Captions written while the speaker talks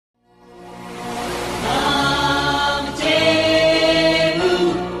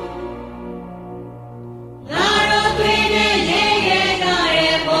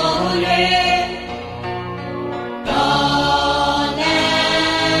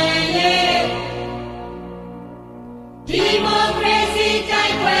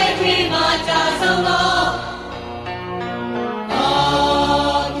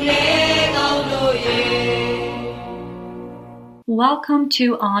Welcome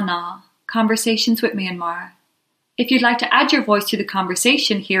to Anna, Conversations with Myanmar. If you'd like to add your voice to the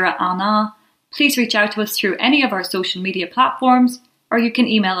conversation here at Anna, please reach out to us through any of our social media platforms, or you can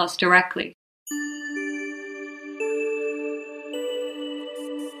email us directly.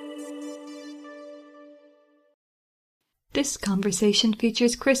 This conversation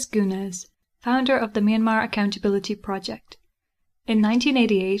features Chris Gunness, founder of the Myanmar Accountability Project. In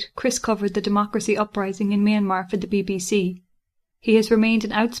 1988, Chris covered the democracy uprising in Myanmar for the BBC. He has remained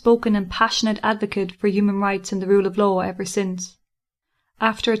an outspoken and passionate advocate for human rights and the rule of law ever since.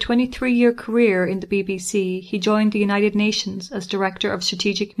 After a 23-year career in the BBC, he joined the United Nations as Director of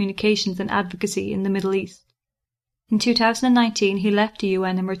Strategic Communications and Advocacy in the Middle East. In 2019, he left the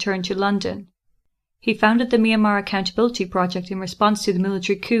UN and returned to London. He founded the Myanmar Accountability Project in response to the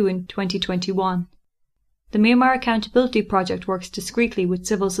military coup in 2021. The Myanmar Accountability Project works discreetly with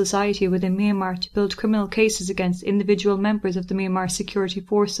civil society within Myanmar to build criminal cases against individual members of the Myanmar security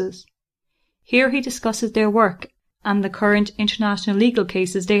forces. Here he discusses their work and the current international legal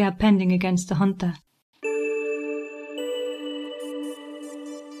cases they have pending against the junta.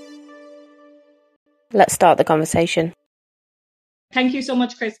 Let's start the conversation. Thank you so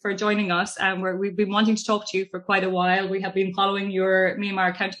much, Chris, for joining us. We've been wanting to talk to you for quite a while. We have been following your Myanmar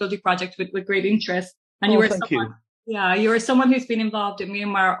Accountability Project with great interest. And you were someone who's been involved in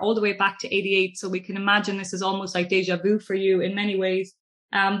Myanmar all the way back to 88. So we can imagine this is almost like deja vu for you in many ways.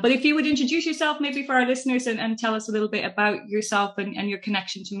 But if you would introduce yourself maybe for our listeners and tell us a little bit about yourself and your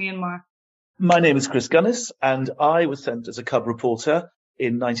connection to Myanmar. My name is Chris Gunness, and I was sent as a cub reporter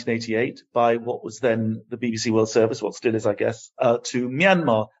in 1988 by what was then the BBC World Service, what still is, I guess, to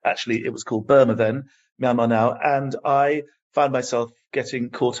Myanmar. Actually, it was called Burma then, Myanmar now. And I found myself getting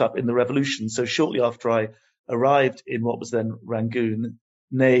caught up in the revolution. So shortly after I arrived in what was then Rangoon,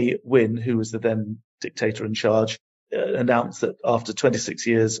 Ne Win, who was the then dictator in charge, announced that after 26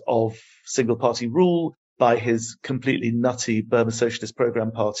 years of single party rule by his completely nutty Burma Socialist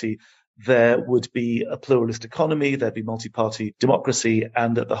Programme Party, there would be a pluralist economy, there'd be multi-party democracy,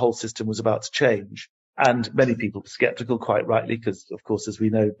 and that the whole system was about to change. And many people were skeptical, quite rightly, because, of course, as we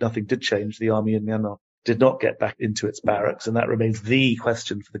know, nothing did change. The army in Myanmar did not get back into its barracks, and that remains the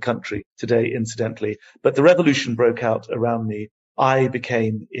question for the country today, incidentally. But the revolution broke out around me. I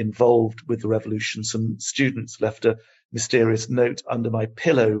became involved with the revolution. Some students left a mysterious note under my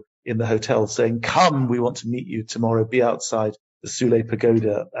pillow in the hotel saying, "Come, we want to meet you tomorrow. Be outside the Sule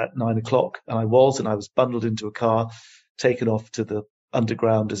Pagoda at 9:00. And I was bundled into a car, taken off to the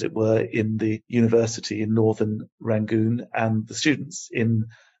underground, as it were, in the university in northern Rangoon. And the students, in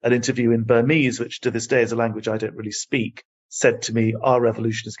an interview in Burmese, which to this day is a language I don't really speak, said to me, "Our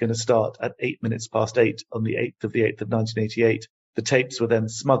revolution is going to start at 8:08 on the 8th of 1988. The tapes were then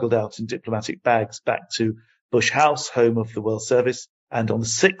smuggled out in diplomatic bags back to Bush House, home of the World Service. And on the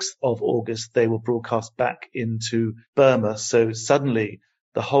 6th of August, they were broadcast back into Burma. So suddenly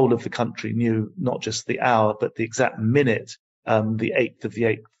the whole of the country knew not just the hour, but the exact minute, the 8th of the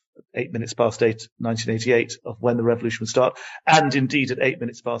 8th, 8:08, 1988, of when the revolution would start. And indeed, at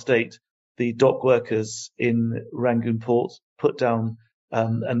 8:08, the dock workers in Rangoon port put down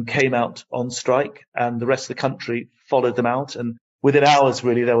and came out on strike, and the rest of the country followed them out. And within hours,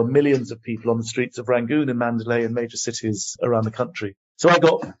 really, there were millions of people on the streets of Rangoon and Mandalay and major cities around the country. So I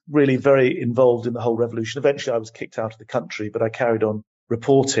got really very involved in the whole revolution. Eventually, I was kicked out of the country, but I carried on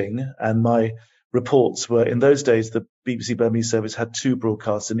reporting, and my reports were, in those days, the BBC Burmese service had two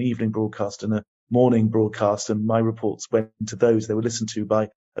broadcasts, an evening broadcast and a morning broadcast, and my reports went to those. They were listened to by,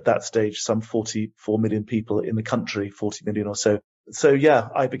 at that stage, some 44 million people in the country, 40 million or so. So, yeah,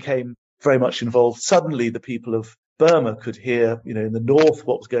 I became very much involved. Suddenly, the people of Burma could hear, in the north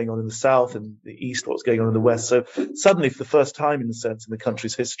what was going on in the south, and the east what was going on in the west. So suddenly, for the first time, in a sense, in the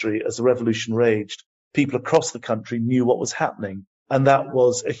country's history, as the revolution raged, people across the country knew what was happening. And that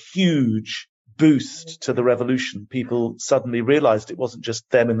was a huge boost to the revolution. People suddenly realized it wasn't just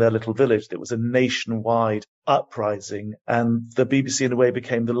them in their little village. It was a nationwide uprising. And the BBC, in a way,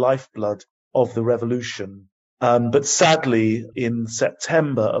 became the lifeblood of the revolution. But sadly, in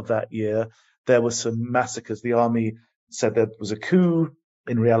September of that year, there were some massacres. The army said there was a coup.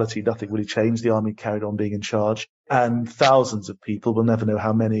 In reality, nothing really changed. The army carried on being in charge. And thousands of people, we'll never know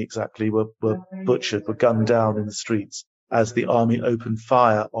how many exactly, were butchered, were gunned down in the streets as the army opened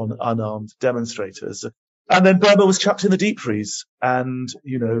fire on unarmed demonstrators. And then Burma was chucked in the deep freeze. And,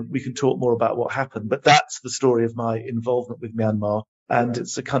 we can talk more about what happened. But that's the story of my involvement with Myanmar. And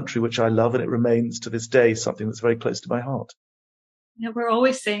it's a country which I love, and it remains to this day something that's very close to my heart. We're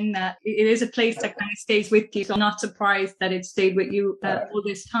always saying that it is a place that kind of stays with you. So I'm not surprised that it stayed with you all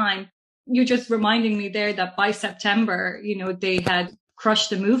this time. you're just reminding me there that by September, they had crushed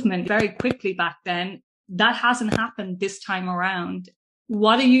the movement very quickly back then. That hasn't happened this time around.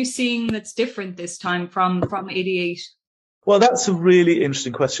 What are you seeing that's different this time from 88? Well, that's a really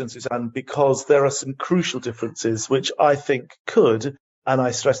interesting question, Suzanne, because there are some crucial differences which I think could, and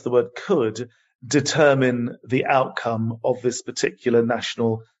I stress the word could, determine the outcome of this particular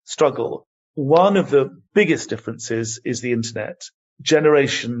national struggle. One of the biggest differences is the internet.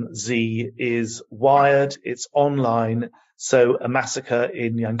 Generation Z is wired, it's online, so a massacre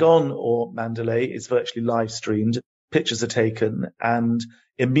in Yangon or Mandalay is virtually live streamed, pictures are taken, and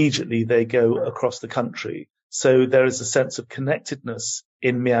immediately they go across the country. So there is a sense of connectedness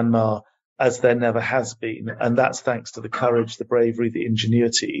in Myanmar as there never has been. And that's thanks to the courage, the bravery, the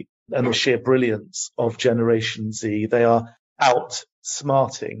ingenuity, and the sheer brilliance of Generation Z. They are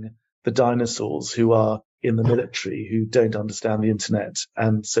outsmarting the dinosaurs who are in the military, who don't understand the internet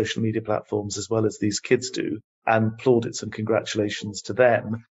and social media platforms as well as these kids do. And plaudits and congratulations to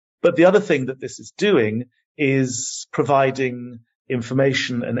them. But the other thing that this is doing is providing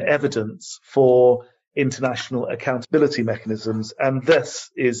information and evidence for international accountability mechanisms. And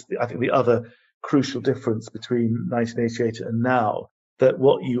this is, I think, the other crucial difference between 1988 and now, that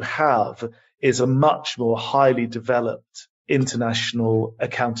what you have is a much more highly developed international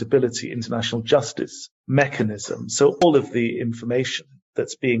accountability, international justice mechanism. So all of the information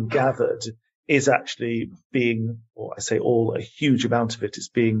that's being gathered is actually being, or I say all, a huge amount of it is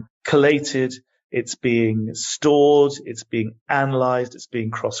being collated, it's being stored, it's being analyzed, it's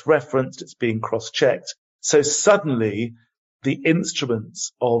being cross-referenced, it's being cross-checked. So suddenly the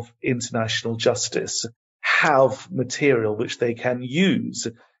instruments of international justice have material which they can use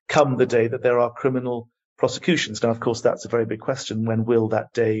come the day that there are criminal prosecutions. Now, of course, that's a very big question. When will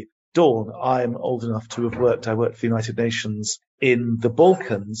that day dawn? I'm old enough to have worked. I worked for the United Nations in the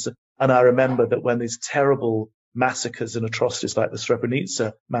Balkans, and I remember that when these terrible massacres and atrocities like the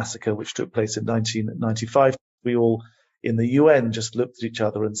Srebrenica massacre, which took place in 1995, we all in the UN just looked at each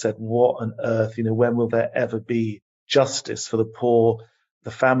other and said, what on earth, when will there ever be justice for the poor,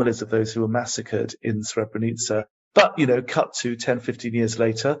 the families of those who were massacred in Srebrenica? But, cut to 10, 15 years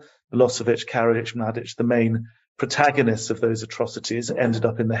later, Milosevic, Karadzic, Mladic, the main protagonists of those atrocities, ended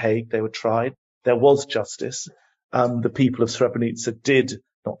up in The Hague. They were tried. There was justice. The people of Srebrenica did,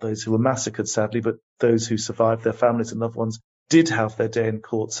 not those who were massacred, sadly, but those who survived, their families and loved ones, did have their day in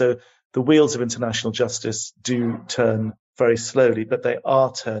court. So the wheels of international justice do turn very slowly, but they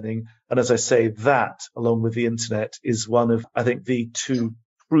are turning. And as I say, that, along with the internet, is one of, I think, the two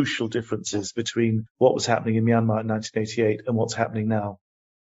crucial differences between what was happening in Myanmar in 1988 and what's happening now.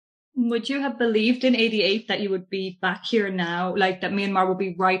 Would you have believed in 88 that you would be back here now, like that Myanmar would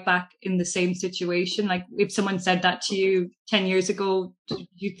be right back in the same situation? Like if someone said that to you 10 years ago, did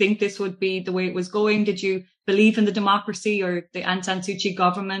you think this would be the way it was going? Did you believe in the democracy or the Aung San Suu Kyi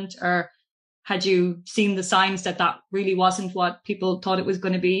government, or had you seen the signs that that really wasn't what people thought it was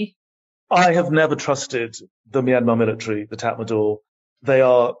going to be? I have never trusted the Myanmar military, the Tatmadaw. They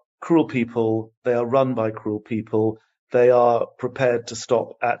are cruel people. They are run by cruel people. They are prepared to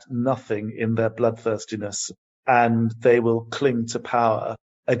stop at nothing in their bloodthirstiness, and they will cling to power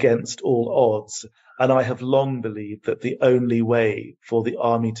against all odds. And I have long believed that the only way for the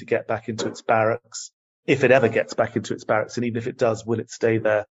army to get back into its barracks, if it ever gets back into its barracks, and even if it does, will it stay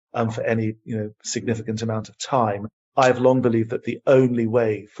there for any significant amount of time? I have long believed that the only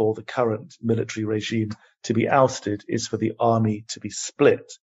way for the current military regime to be ousted is for the army to be split,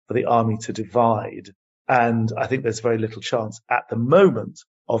 for the army to divide. And I think there's very little chance at the moment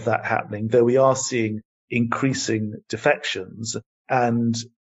of that happening, though we are seeing increasing defections. And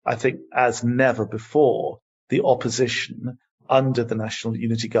I think as never before, the opposition under the National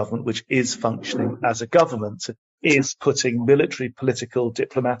Unity Government, which is functioning as a government, is putting military, political,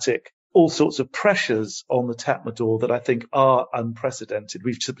 diplomatic, all sorts of pressures on the Tatmadaw that I think are unprecedented.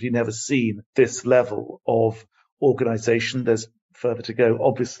 We've simply never seen this level of organization. There's further to go,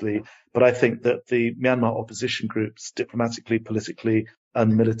 obviously, but I think that the Myanmar opposition groups, diplomatically, politically,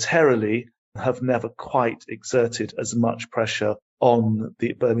 and militarily, have never quite exerted as much pressure on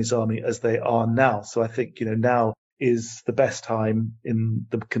the Burmese army as they are now. So I think, now is the best time in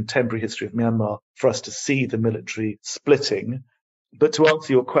the contemporary history of Myanmar for us to see the military splitting. But to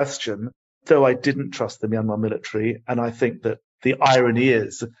answer your question, though I didn't trust the Myanmar military, and I think that the irony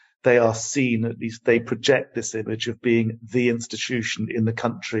is they are seen, at least they project this image of being the institution in the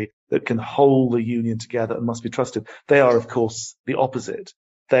country that can hold the union together and must be trusted. They are, of course, the opposite.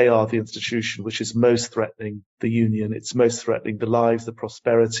 They are the institution which is most threatening the union. It's most threatening the lives, the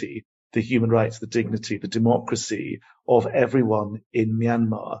prosperity, the human rights, the dignity, the democracy of everyone in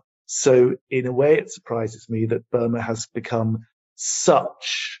Myanmar. So in a way, it surprises me that Burma has become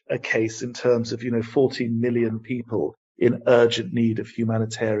such a case in terms of, 14 million people in urgent need of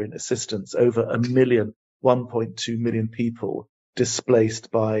humanitarian assistance, over 1.2 million people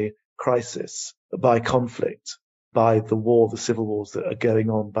displaced by crisis, by conflict, by the war, the civil wars that are going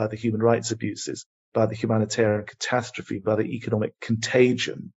on, by the human rights abuses, by the humanitarian catastrophe, by the economic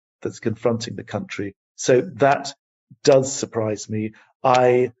contagion that's confronting the country. So that does surprise me.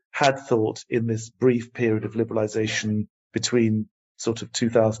 I had thought in this brief period of liberalization between sort of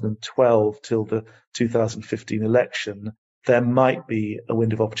 2012 till the 2015 election, there might be a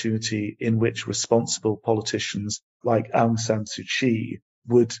window of opportunity in which responsible politicians like Aung San Suu Kyi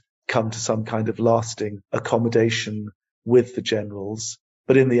would come to some kind of lasting accommodation with the generals.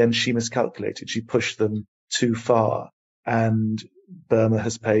 But in the end, she miscalculated. She pushed them too far. And Burma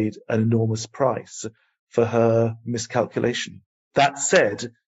has paid an enormous price for her miscalculation. That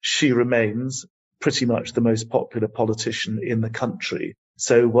said, she remains pretty much the most popular politician in the country.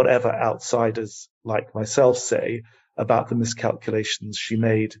 So whatever outsiders like myself say about the miscalculations she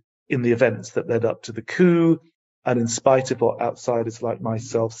made in the events that led up to the coup, and in spite of what outsiders like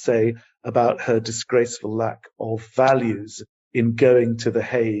myself say about her disgraceful lack of values in going to The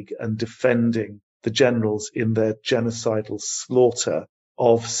Hague and defending the generals in their genocidal slaughter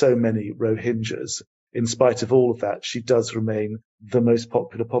of so many Rohingyas, in spite of all of that, she does remain the most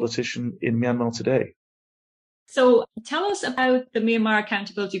popular politician in Myanmar today. So tell us about the Myanmar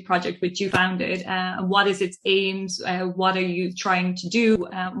Accountability Project, which you founded. What is its aims? What are you trying to do?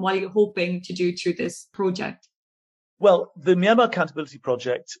 What are you hoping to do through this project? Well, the Myanmar Accountability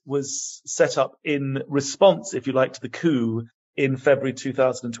Project was set up in response, if you like, to the coup in February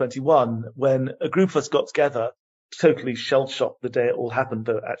 2021, when a group of us got together, totally shell-shocked the day it all happened,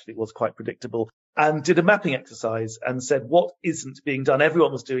 though actually it was quite predictable, and did a mapping exercise and said, what isn't being done?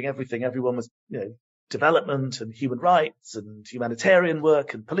 Everyone was doing everything. Everyone was, development and human rights and humanitarian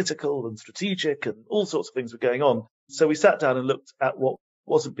work and political and strategic and all sorts of things were going on. So we sat down and looked at what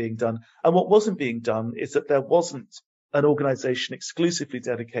wasn't being done. And what wasn't being done is that there wasn't an organization exclusively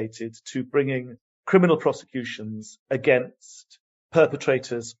dedicated to bringing criminal prosecutions against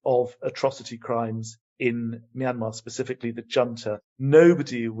perpetrators of atrocity crimes in Myanmar, specifically the junta.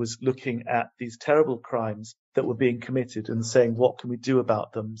 Nobody was looking at these terrible crimes that were being committed and saying, what can we do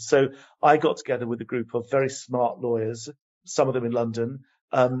about them? So I got together with a group of very smart lawyers, some of them in London,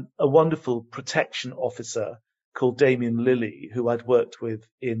 a wonderful protection officer called Damien Lilly, who I'd worked with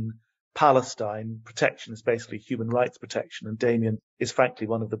in Palestine. Protection is basically human rights protection, and Damien is frankly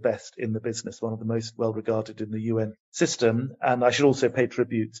one of the best in the business, one of the most well regarded in the UN system. And I should also pay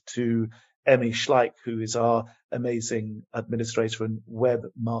tribute to Emmy Schleich, who is our amazing administrator and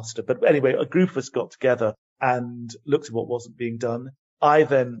webmaster. But anyway, a group of us got together and looked at what wasn't being done. I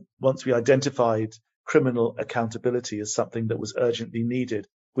then, once we identified criminal accountability as something that was urgently needed,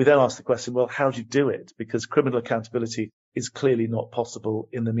 we then asked the question, well, how do you do it? Because criminal accountability is clearly not possible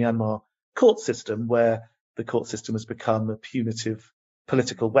in the Myanmar court system, where the court system has become a punitive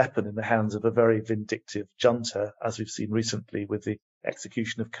political weapon in the hands of a very vindictive junta, as we've seen recently with the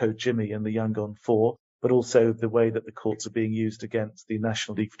execution of Ko Jimmy and the Yangon Four, but also the way that the courts are being used against the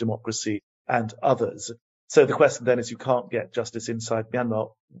National League for Democracy and others. So the question then is, you can't get justice inside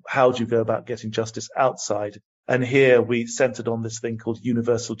Myanmar. How do you go about getting justice outside? And here we centered on this thing called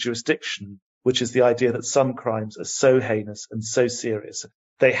universal jurisdiction, which is the idea that some crimes are so heinous and so serious,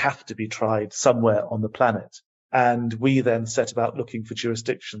 they have to be tried somewhere on the planet. And we then set about looking for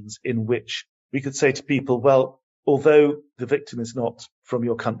jurisdictions in which we could say to people, well, although the victim is not from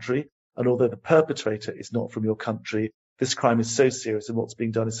your country, and although the perpetrator is not from your country, this crime is so serious and what's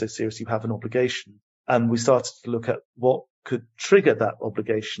being done is so serious, you have an obligation. And we started to look at what could trigger that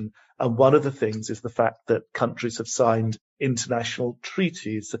obligation. And one of the things is the fact that countries have signed international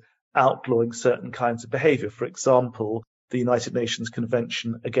treaties outlawing certain kinds of behavior. For example, the United Nations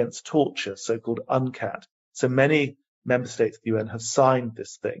Convention Against Torture, so-called UNCAT. So many member states of the UN have signed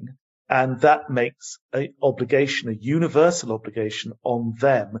this thing, and that makes an obligation, a universal obligation on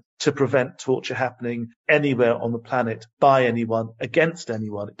them to prevent torture happening anywhere on the planet by anyone, against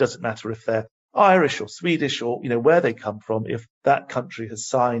anyone. It doesn't matter if they're Irish or Swedish or, where they come from. If that country has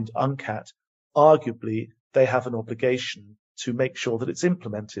signed UNCAT, arguably they have an obligation to make sure that it's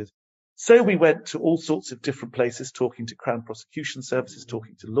implemented. So we went to all sorts of different places, talking to Crown Prosecution Services,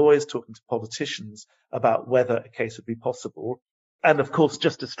 talking to lawyers, talking to politicians about whether a case would be possible. And of course,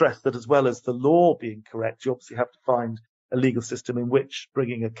 just to stress that as well as the law being correct, you obviously have to find a legal system in which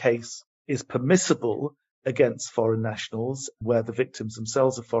bringing a case is permissible against foreign nationals, where the victims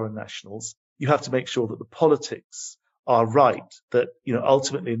themselves are foreign nationals. You have to make sure that the politics are right, that,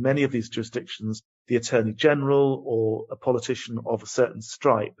 ultimately in many of these jurisdictions, the Attorney General or a politician of a certain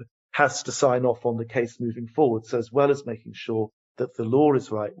stripe has to sign off on the case moving forward. So as well as making sure that the law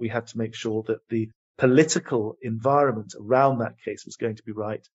is right, we had to make sure that the political environment around that case was going to be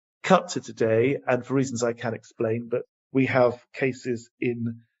right. Cut to today, and for reasons I can't explain, but we have cases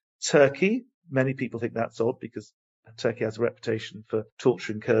in Turkey. Many people think that's odd because Turkey has a reputation for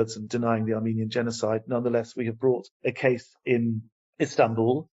torturing Kurds and denying the Armenian genocide. Nonetheless, we have brought a case in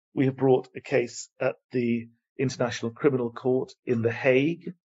Istanbul. We have brought a case at the International Criminal Court in The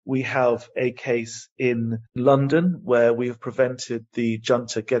Hague. We have a case in London where we have prevented the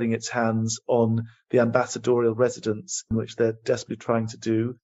junta getting its hands on the ambassadorial residence, which they're desperately trying to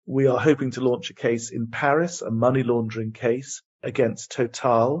do. We are hoping to launch a case in Paris, a money laundering case against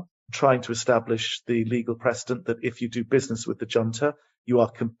Total, trying to establish the legal precedent that if you do business with the junta, you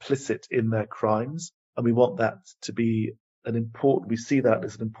are complicit in their crimes. And we want that to be we see that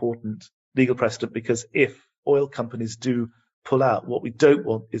as an important legal precedent, because if oil companies do pull out, what we don't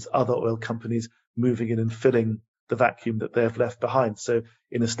want is other oil companies moving in and filling the vacuum that they have left behind. So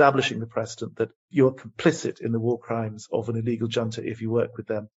in establishing the precedent that you're complicit in the war crimes of an illegal junta if you work with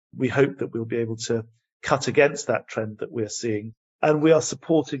them, we hope that we'll be able to cut against that trend that we're seeing. And we are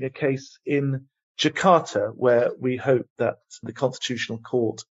supporting a case in Jakarta where we hope that the Constitutional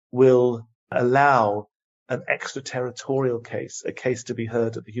Court will allow an extraterritorial case, a case to be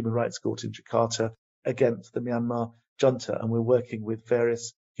heard at the Human Rights Court in Jakarta against the Myanmar junta. And we're working with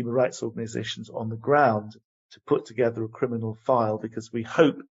various human rights organizations on the ground to put together a criminal file, because we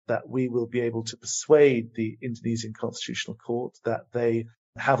hope that we will be able to persuade the Indonesian Constitutional Court that they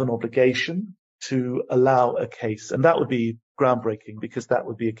have an obligation to allow a case. And that would be groundbreaking, because that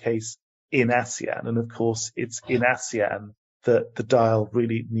would be a case in ASEAN. And of course, it's in ASEAN that the dial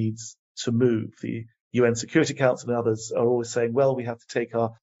really needs to move. The UN Security Council and others are always saying, well, we have to take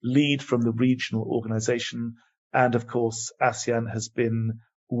our lead from the regional organization. And of course, ASEAN has been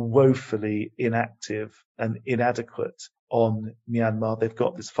woefully inactive and inadequate on Myanmar. They've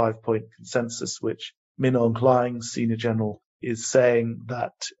got this 5-point consensus, which Min Aung Hlaing, Senior General, is saying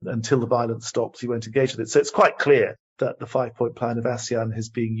that until the violence stops, he won't engage with it. So it's quite clear that the 5-point plan of ASEAN is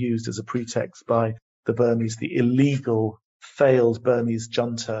being used as a pretext by the Burmese, the illegal, failed Burmese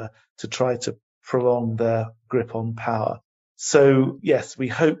junta, to try to prolong their grip on power. So, yes, we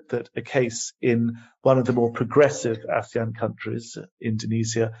hope that a case in one of the more progressive ASEAN countries,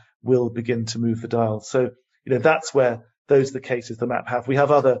 Indonesia, will begin to move the dial. So, that's where those are the cases the map have. We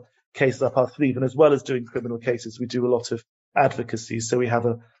have other cases up our sleeve, and as well as doing criminal cases, we do a lot of advocacy. So we have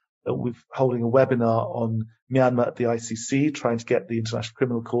we're holding a webinar on Myanmar at the ICC, trying to get the International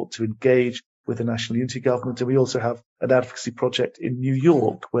Criminal Court to engage with the National Unity Government. And we also have an advocacy project in New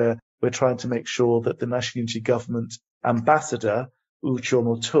York where we're trying to make sure that the National Unity Government ambassador, U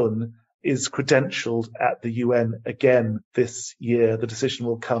Chomotun, is credentialed at the UN again this year. The decision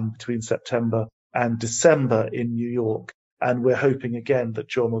will come between September and December in New York. And we're hoping again that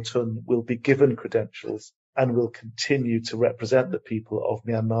Chomotun will be given credentials and will continue to represent the people of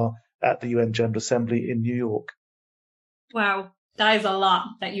Myanmar at the UN General Assembly in New York. Wow, that is a lot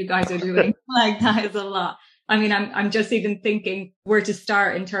that you guys are doing. That is a lot. I mean, I'm just even thinking where to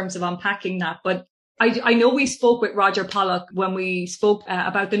start in terms of unpacking that. But I know we spoke with Roger Pollock when we spoke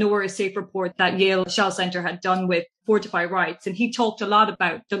about the Nowhere is Safe report that Yale Shell Centre had done with Fortify Rights. And he talked a lot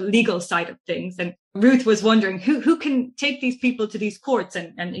about the legal side of things. And Ruth was wondering who can take these people to these courts.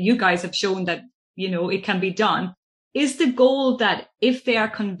 And you guys have shown that, it can be done. Is the goal that if they are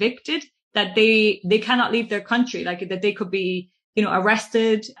convicted, that they cannot leave their country, like that they could be,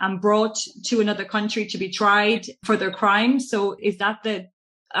 arrested and brought to another country to be tried for their crimes? So is that the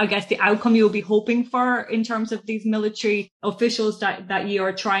outcome you'll be hoping for in terms of these military officials that you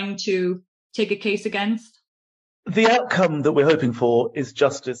are trying to take a case against? The outcome that we're hoping for is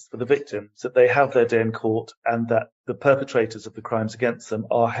justice for the victims, that they have their day in court and that the perpetrators of the crimes against them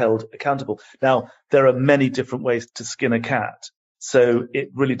are held accountable. Now, there are many different ways to skin a cat, so it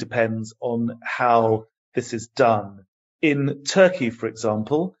really depends on how this is done. In Turkey, for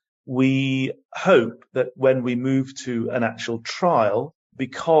example, we hope that when we move to an actual trial,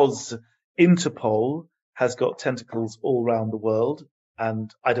 because Interpol has got tentacles all around the world,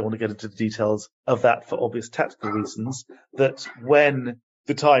 and I don't want to get into the details of that for obvious tactical reasons, that when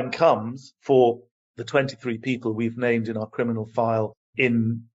the time comes for the 23 people we've named in our criminal file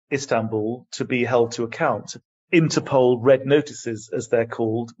in Istanbul to be held to account, Interpol red notices, as they're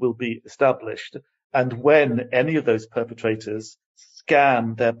called, will be established. And when any of those perpetrators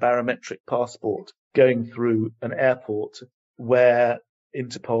scan their biometric passport going through an airport where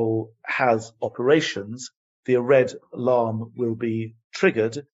Interpol has operations, the red alarm will be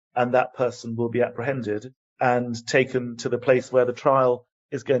triggered and that person will be apprehended and taken to the place where the trial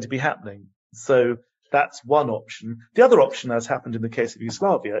is going to be happening. So that's one option. The other option, as happened in the case of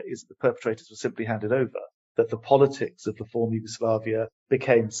Yugoslavia, is that the perpetrators were simply handed over, that the politics of the former Yugoslavia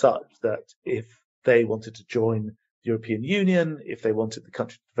became such that if they wanted to join the European Union, if they wanted the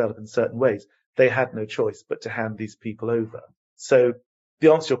country to develop in certain ways, they had no choice but to hand these people over. So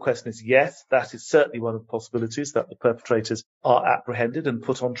the answer to your question is yes, that is certainly one of the possibilities, that the perpetrators are apprehended and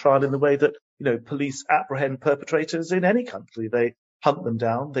put on trial in the way that, police apprehend perpetrators in any country. They hunt them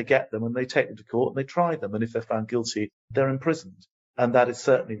down, they get them, and they take them to court, and they try them. And if they're found guilty, they're imprisoned. And that is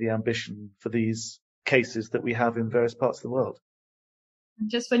certainly the ambition for these cases that we have in various parts of the world.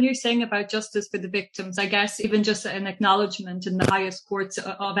 Just when you're saying about justice for the victims, I guess even just an acknowledgement in the highest courts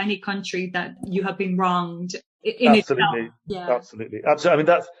of any country that you have been wronged in Absolutely. itself. Yeah. Absolutely. I mean,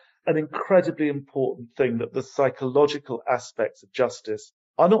 that's an incredibly important thing, that the psychological aspects of justice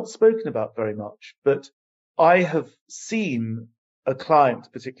are not spoken about very much. But I have seen a client,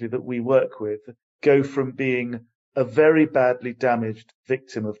 particularly that we work with, go from being a very badly damaged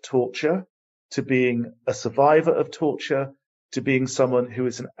victim of torture to being a survivor of torture to being someone who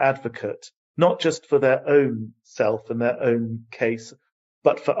is an advocate, not just for their own self and their own case,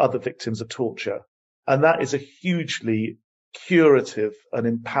 but for other victims of torture. And that is a hugely curative and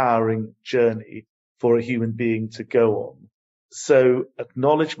empowering journey for a human being to go on. So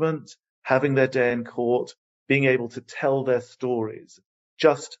acknowledgement, having their day in court, being able to tell their stories,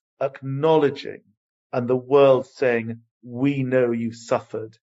 just acknowledging, and the world saying, we know you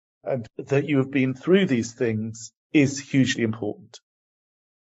suffered and that you have been through these things, is hugely important.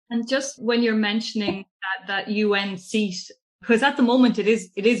 And just when you're mentioning that UN seat, because at the moment it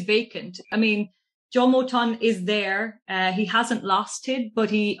is vacant. I mean, John Moton is there. He hasn't lost it, but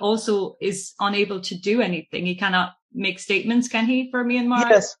he also is unable to do anything. He cannot make statements, can he, for Myanmar?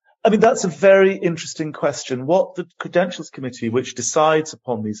 Yes. I mean, that's a very interesting question. What the Credentials Committee, which decides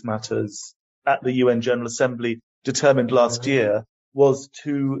upon these matters at the UN General Assembly, determined last year was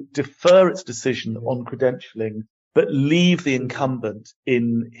to defer its decision on credentialing, but leave the incumbent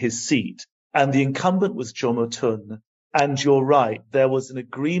in his seat. And the incumbent was John Moton. And you're right, there was an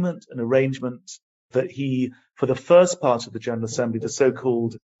agreement, an arrangement that he, for the first part of the General Assembly, the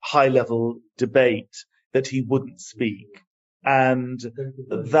so-called high-level debate, that he wouldn't speak. And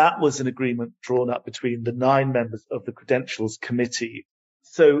that was an agreement drawn up between the 9 members of the Credentials Committee.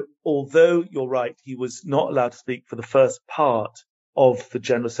 So although you're right, he was not allowed to speak for the first part of the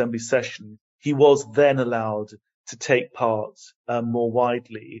General Assembly session, he was then allowed to take part more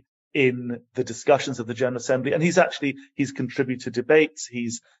widely in the discussions of the General Assembly. And he's contributed debates,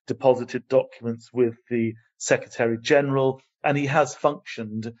 he's deposited documents with the Secretary General, and he has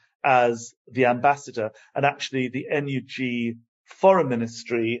functioned as the ambassador. And actually the NUG Foreign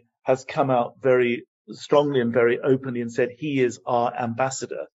Ministry has come out very strongly and very openly and said he is our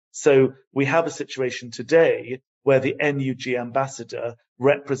ambassador. So we have a situation today where the NUG ambassador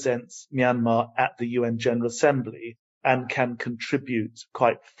represents Myanmar at the UN General Assembly and can contribute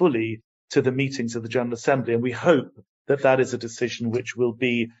quite fully to the meetings of the General Assembly. And we hope that that is a decision which will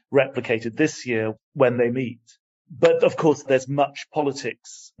be replicated this year when they meet. But of course, there's much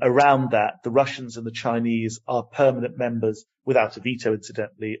politics around that. The Russians and the Chinese are permanent members, without a veto,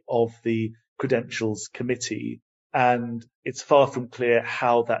 incidentally, of the Credentials Committee. And it's far from clear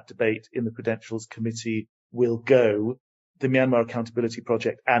how that debate in the Credentials Committee will go. The Myanmar Accountability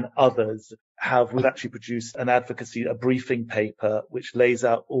Project and others we've actually produced a briefing paper, which lays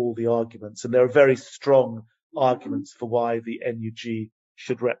out all the arguments. And there are very strong arguments for why the NUG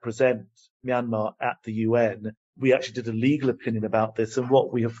should represent Myanmar at the UN. We actually did a legal opinion about this. And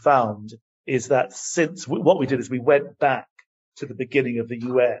what we have found is that what we did is we went back to the beginning of the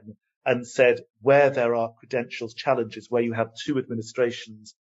UN and said where there are credentials challenges, where you have 2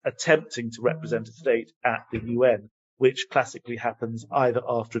 administrations attempting to represent a state at the UN, which classically happens either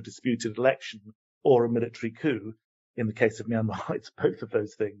after a disputed election or a military coup. In the case of Myanmar, it's both of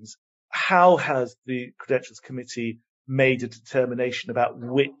those things. How has the Credentials Committee made a determination about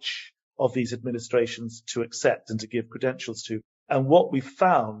which of these administrations to accept and to give credentials to? And what we've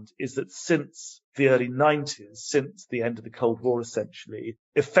found is that since the early 90s, since the end of the Cold War, essentially,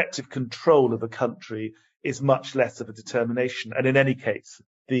 effective control of a country is much less of a determination. And in any case,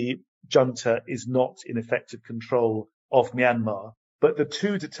 the junta is not in effective control of Myanmar. But the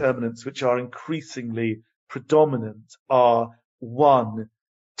 2 determinants which are increasingly predominant are, 1,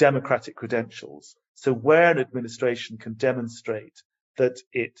 democratic credentials. So where an administration can demonstrate that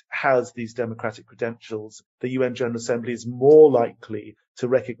it has these democratic credentials, the UN General Assembly is more likely to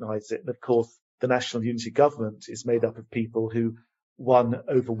recognize it. And of course, the National Unity Government is made up of people who won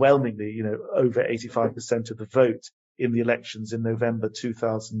overwhelmingly, over 85% of the vote in the elections in November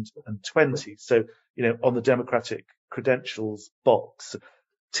 2020. So, on the democratic credentials box,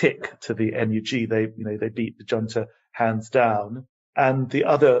 tick to the NUG. They beat the junta hands down. And the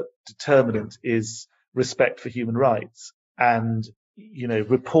other determinant is respect for human rights. And,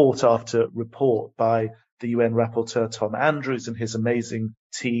 report after report by the UN rapporteur, Tom Andrews, and his amazing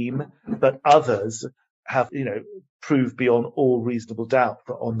team, but others have, proved beyond all reasonable doubt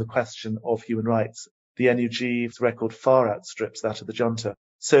that on the question of human rights, the NUG's record far outstrips that of the junta.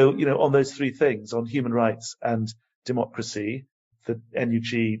 So, on those three things, on human rights and democracy, the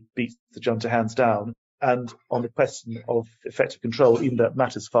NUG beats the junta hands down. And on the question of effective control, even though it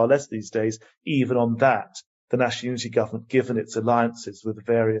matters far less these days, even on that, the National Unity Government, given its alliances with the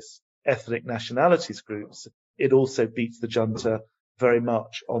various ethnic nationalities groups, it also beats the junta very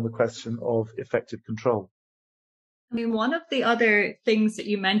much on the question of effective control. I mean, one of the other things that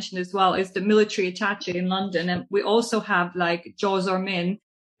you mentioned as well is the military attaché in London. And we also have Jaw Min.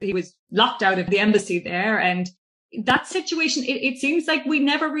 He was locked out of the embassy there. And that situation, it seems like we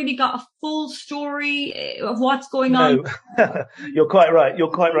never really got a full story of what's going on. You're quite right.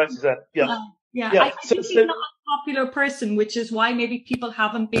 You're quite right, Suzanne. Yeah. I think he's not a popular person, which is why maybe people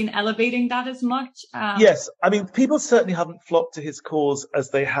haven't been elevating that as much. Yes. I mean, people certainly haven't flocked to his cause as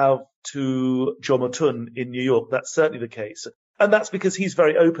they have to Jomotun in New York. That's certainly the case. And that's because he's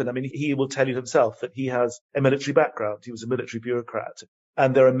very open. I mean, he will tell you himself that he has a military background. He was a military bureaucrat.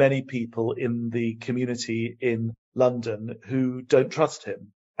 And there are many people in the community in London who don't trust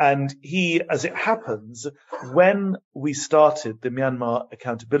him. And he, as it happens, when we started the Myanmar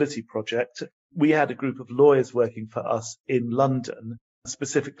Accountability Project, we had a group of lawyers working for us in London,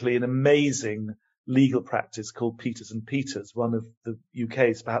 specifically an amazing legal practice called Peters and Peters, one of the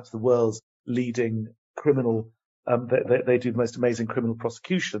UK's, perhaps the world's leading criminal. They do the most amazing criminal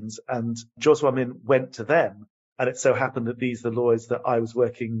prosecutions. And Joshua Min went to them. And it so happened that these are the lawyers that I was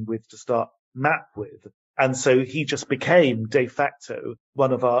working with to start MAP with. And so he just became de facto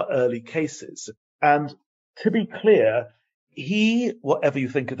one of our early cases. And to be clear, he, whatever you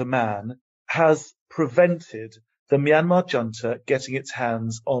think of the man, has prevented the Myanmar junta getting its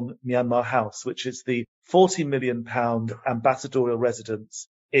hands on Myanmar House, which is the £40 million ambassadorial residence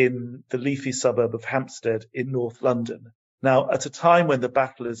in the leafy suburb of Hampstead in North London. Now, at a time when the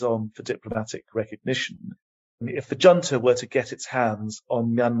battle is on for diplomatic recognition, if the junta were to get its hands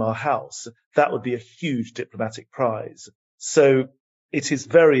on Myanmar House, that would be a huge diplomatic prize. So it is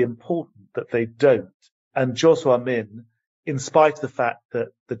very important that they don't. And Joshua Min, in spite of the fact that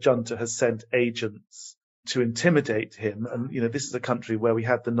the junta has sent agents to intimidate him, and, this is a country where we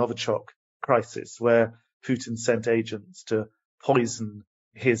had the Novichok crisis, where Putin sent agents to poison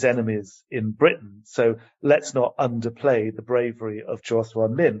his enemies in Britain. So let's not underplay the bravery of Joshua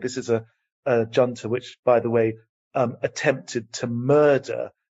Min. This is a junta which, by the way, attempted to murder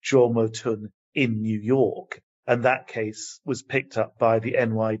Jomotun in New York. And that case was picked up by the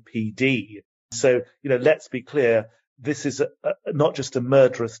NYPD. So, let's be clear. This is not just a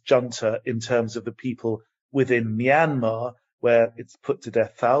murderous junta in terms of the people within Myanmar, where it's put to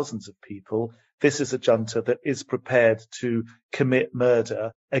death thousands of people. This is a junta that is prepared to commit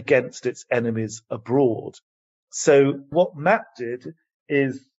murder against its enemies abroad. So what MAP did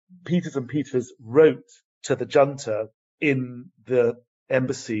is Peters and Peters wrote to the junta in the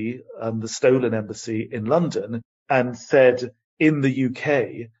embassy, the stolen embassy in London, and said, in the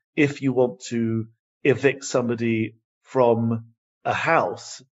UK, if you want to evict somebody from a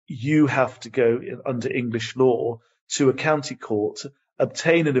house, you have to go under English law to a county court,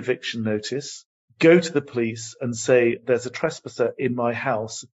 obtain an eviction notice, go to the police and say, there's a trespasser in my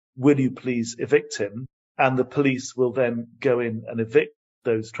house, will you please evict him? And the police will then go in and evict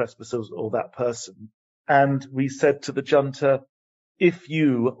those trespassers or that person. And we said to the junta, if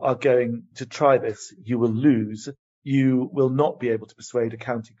you are going to try this, you will lose. You will not be able to persuade a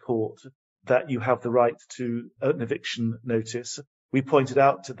county court that you have the right to an eviction notice. We pointed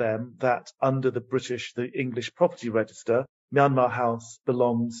out to them that under the English Property Register, Myanmar House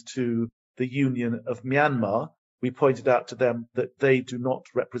belongs to the Union of Myanmar. We pointed out to them that they do not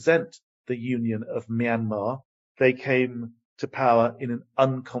represent the Union of Myanmar. They came to power in an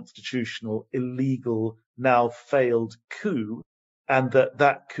unconstitutional, illegal, now failed coup, and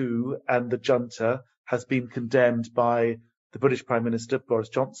that coup and the junta has been condemned by the British Prime Minister, Boris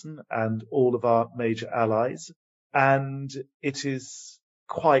Johnson, and all of our major allies. And it is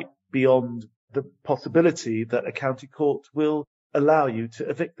quite beyond the possibility that a county court will allow you to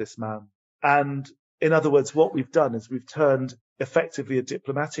evict this man. And In other words, what we've done is we've turned effectively a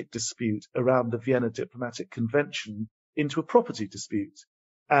diplomatic dispute around the Vienna Diplomatic Convention into a property dispute.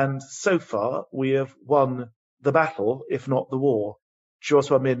 And so far, we have won the battle, if not the war.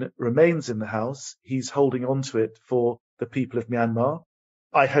 Chua Min remains in the house. He's holding on to it for the people of Myanmar.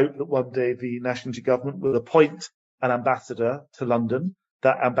 I hope that one day the National Unity Government will appoint an ambassador to London.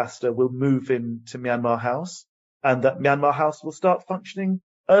 That ambassador will move into Myanmar House, and that Myanmar House will start functioning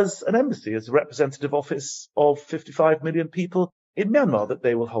as an embassy, as a representative office of 55 million people in Myanmar, that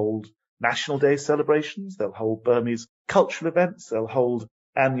they will hold National Day celebrations, they'll hold Burmese cultural events, they'll hold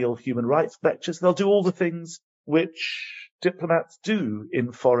annual human rights lectures, they'll do all the things which diplomats do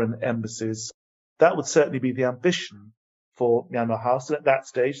in foreign embassies. That would certainly be the ambition for Myanmar House. And at that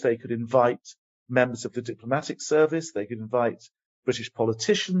stage, they could invite members of the diplomatic service, they could invite British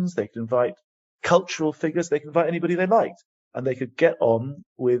politicians, they could invite cultural figures, they could invite anybody they liked, and they could get on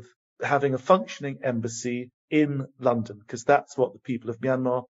with having a functioning embassy in London, because that's what the people of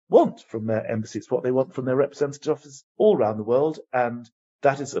Myanmar want from their embassy. It's what they want from their representative offices all around the world, and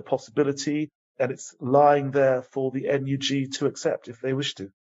that is a possibility, and it's lying there for the NUG to accept if they wish to.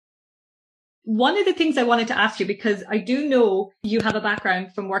 One of the things I wanted to ask you, because I do know you have a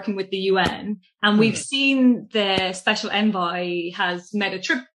background from working with the UN, and we've seen the special envoy has made a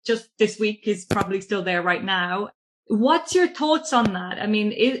trip just this week, is probably still there right now. What's your thoughts on that? I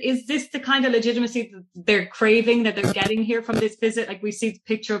mean, is this the kind of legitimacy that they're craving, that they're getting here from this visit? Like, we see the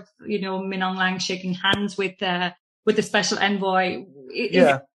picture of, Min Aung Hlaing shaking hands with the special envoy.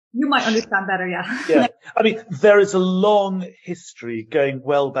 You might understand better, yeah. Yeah. I mean, there is a long history going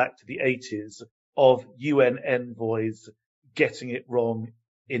well back to the 80s of UN envoys getting it wrong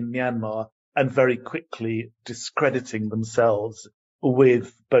in Myanmar and very quickly discrediting themselves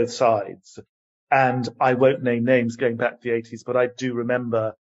with both sides. And I won't name names going back to the 80s, but I do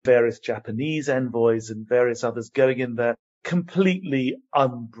remember various Japanese envoys and various others going in there completely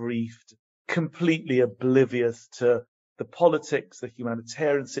unbriefed, completely oblivious to the politics, the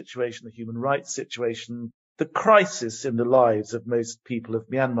humanitarian situation, the human rights situation, the crisis in the lives of most people of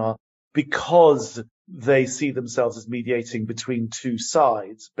Myanmar, because they see themselves as mediating between two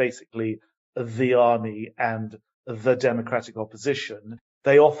sides, basically the army and the democratic opposition.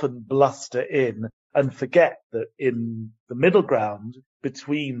 They often bluster in and forget that in the middle ground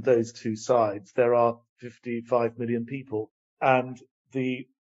between those two sides, there are 55 million people. And the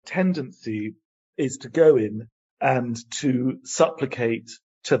tendency is to go in and to supplicate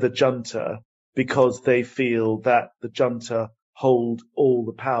to the junta because they feel that the junta hold all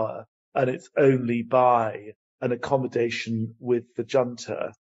the power, and it's only by an accommodation with the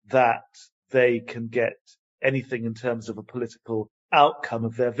junta that they can get anything in terms of a political outcome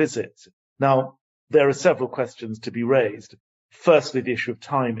of their visit. Now, there are several questions to be raised. Firstly, the issue of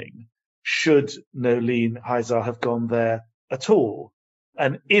timing. Should Noeleen Heyzer have gone there at all?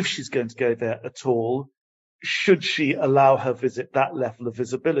 And if she's going to go there at all, should she allow her visit that level of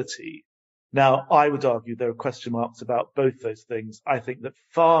visibility? Now, I would argue there are question marks about both those things. I think that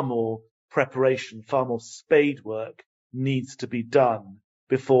far more preparation, far more spade work needs to be done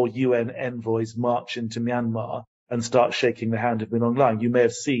before UN envoys march into Myanmar and start shaking the hand of Min Aung Hlaing. You may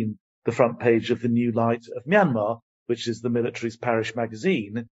have seen the front page of the New Light of Myanmar, which is the military's parish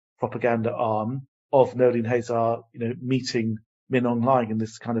magazine, propaganda arm of Noeleen Heyzer, meeting Min Aung Hlaing in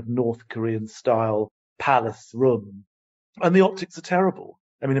this kind of North Korean style palace room. And the optics are terrible.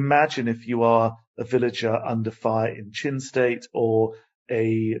 I mean, imagine if you are a villager under fire in Chin State, or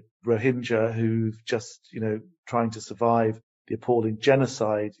a Rohingya who's just, trying to survive the appalling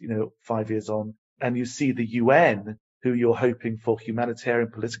genocide, 5 years on, and you see the UN, who you're hoping for humanitarian,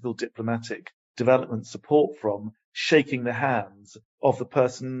 political, diplomatic development support from, shaking the hands of the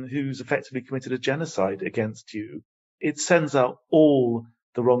person who's effectively committed a genocide against you. It sends out all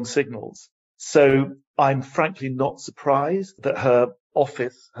the wrong signals. So I'm frankly not surprised that her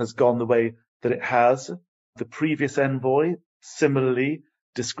office has gone the way that it has. The previous envoy similarly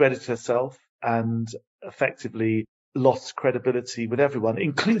discredited herself and effectively lost credibility with everyone,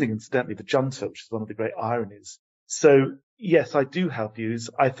 including, incidentally, the junta, which is one of the great ironies. So, yes, I do have views.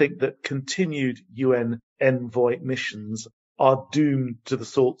 I think that continued UN envoy missions are doomed to the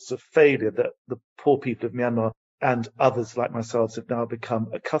sorts of failure that the poor people of Myanmar and others like myself have now become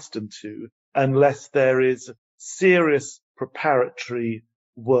accustomed to, unless there is serious preparatory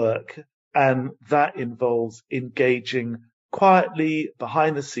work, and that involves engaging quietly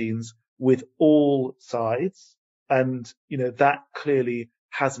behind the scenes with all sides. And, that clearly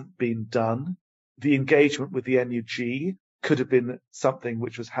hasn't been done. The engagement with the NUG could have been something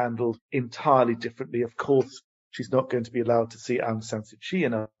which was handled entirely differently. Of course, she's not going to be allowed to see Aung San Suu Kyi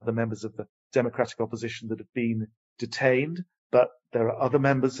and other members of the democratic opposition that have been detained, but there are other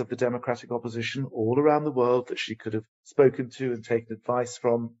members of the democratic opposition all around the world that she could have spoken to and taken advice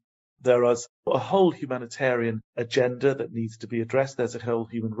from. There is a whole humanitarian agenda that needs to be addressed. There's a whole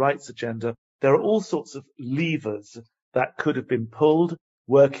human rights agenda. There are all sorts of levers that could have been pulled,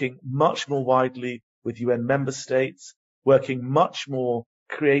 working much more widely with UN member states, working much more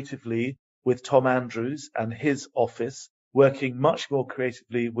creatively with Tom Andrews and his office, working much more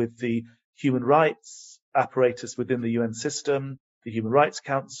creatively with the human rights apparatus within the UN system, the Human Rights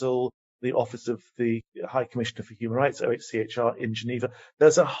Council, the Office of the High Commissioner for Human Rights, OHCHR, in Geneva.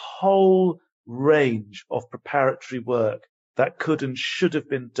 There's a whole range of preparatory work that could and should have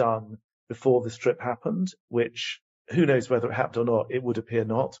been done before this trip happened, which who knows whether it happened or not, it would appear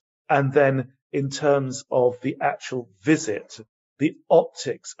not. And then in terms of the actual visit, the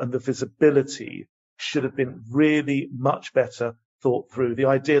optics and the visibility should have been really much better thought through. The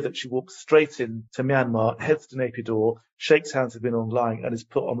idea that she walks straight into Myanmar, heads to Naypyidaw, shakes hands with Min Aung Hlaing, and is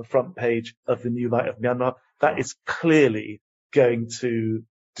put on the front page of the New Light of Myanmar, that is clearly going to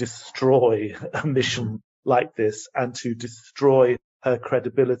destroy a mission like this and to destroy her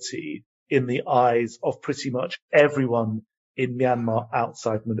credibility in the eyes of pretty much everyone in Myanmar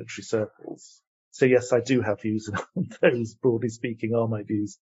outside military circles. So yes, I do have views, and those, broadly speaking, are my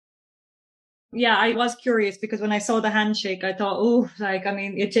views. Yeah, I was curious because when I saw the handshake, I thought,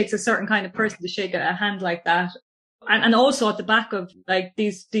 it takes a certain kind of person to shake a hand like that. And also at the back of like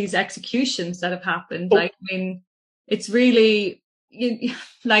these executions that have happened, it's really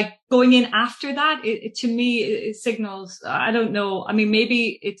like going in after that. To me, it signals, I don't know. I mean,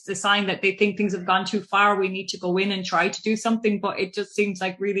 maybe it's a sign that they think things have gone too far. We need to go in and try to do something, but it just seems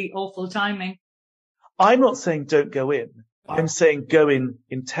like really awful timing. I'm not saying don't go in. I'm saying go in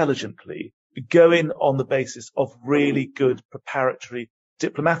intelligently. Go in on the basis of really good preparatory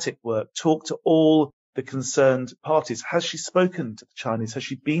diplomatic work. Talk to all the concerned parties. Has she spoken to the Chinese? Has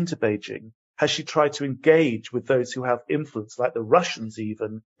she been to Beijing? Has she tried to engage with those who have influence, like the Russians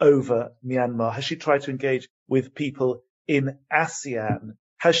even, over Myanmar? Has she tried to engage with people in ASEAN?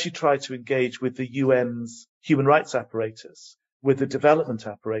 Has she tried to engage with the UN's human rights apparatus, with the development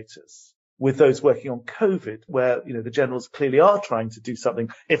apparatus, with those working on COVID, where, the generals clearly are trying to do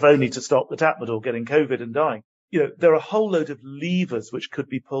something, if only to stop the Tatmadaw getting COVID and dying? There are a whole load of levers which could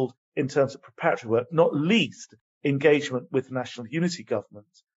be pulled in terms of preparatory work, not least engagement with the National Unity Government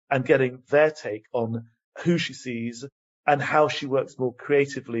and getting their take on who she sees and how she works more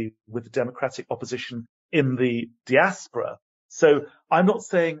creatively with the democratic opposition in the diaspora. So I'm not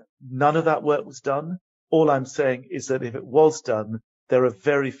saying none of that work was done. All I'm saying is that if it was done, there are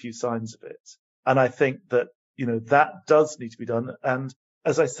very few signs of it. And I think that, that does need to be done. And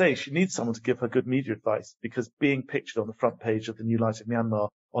as I say, she needs someone to give her good media advice, because being pictured on the front page of the New Light of Myanmar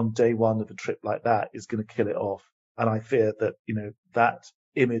on day one of a trip like that is going to kill it off. And I fear that, that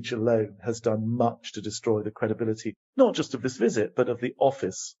image alone has done much to destroy the credibility, not just of this visit, but of the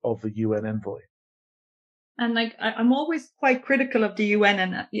office of the UN envoy. And I'm always quite critical of the UN,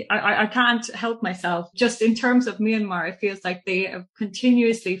 and I can't help myself. Just in terms of Myanmar, it feels like they have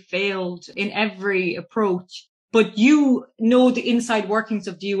continuously failed in every approach. But you know the inside workings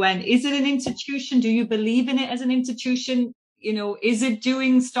of the UN. Is it an institution? Do you believe in it as an institution? Is it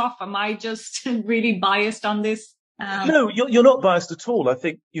doing stuff? Am I just really biased on this? No, you're not biased at all. I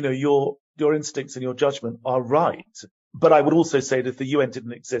think, your instincts and your judgment are right. But I would also say that if the UN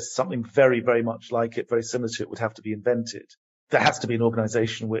didn't exist, something very, very much like it, very similar to it, would have to be invented. There has to be an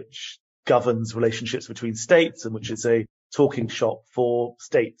organization which governs relationships between states and which is a talking shop for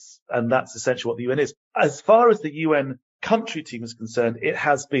states. And that's essentially what the UN is. As far as the UN country team is concerned, it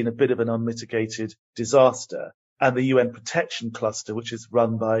has been a bit of an unmitigated disaster. And the UN Protection Cluster, which is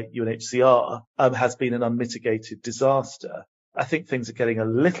run by UNHCR, has been an unmitigated disaster. I think things are getting a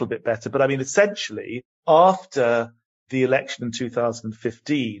little bit better. But I mean, essentially, after the election in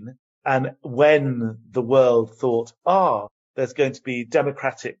 2015, and when the world thought, there's going to be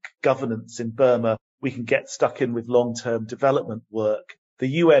democratic governance in Burma, we can get stuck in with long-term development work. The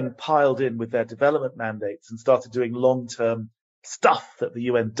UN piled in with their development mandates and started doing long-term stuff that the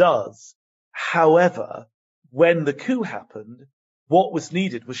UN does. However, when the coup happened, what was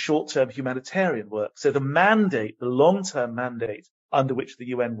needed was short-term humanitarian work. So the mandate, the long-term mandate under which the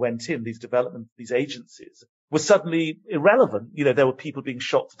UN went in, these agencies, was suddenly irrelevant. There were people being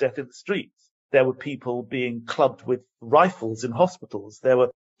shot to death in the streets. There were people being clubbed with rifles in hospitals. There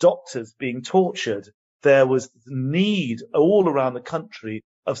were doctors being tortured. There was the need all around the country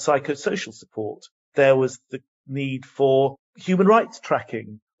of psychosocial support. There was the need for human rights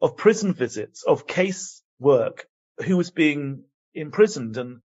tracking, of prison visits, of case work, who was being imprisoned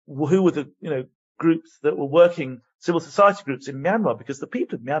and who were the, groups that were working, civil society groups in Myanmar, because the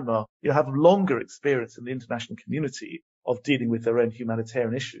people of Myanmar, have longer experience in the international community of dealing with their own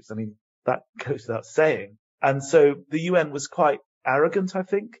humanitarian issues. I mean, that goes without saying. And so the UN was quite arrogant, I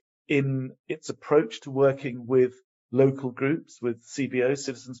think, in its approach to working with local groups, with CBOs,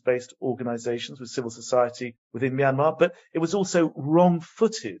 citizens-based organizations, with civil society within Myanmar. But it was also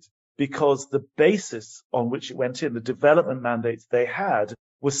wrong-footed because the basis on which it went in, the development mandates they had,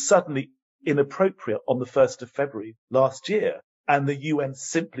 was suddenly inappropriate on the 1st of February last year. And the UN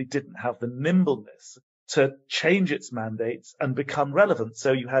simply didn't have the nimbleness to change its mandates and become relevant.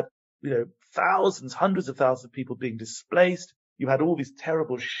 So you had, thousands, hundreds of thousands of people being displaced. You had all these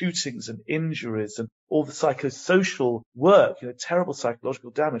terrible shootings and injuries and all the psychosocial work, terrible psychological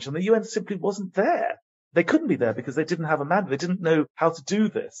damage. And the UN simply wasn't there. They couldn't be there because they didn't have a mandate. They didn't know how to do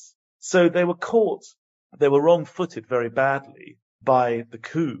this. So they were caught. They were wrong-footed very badly by the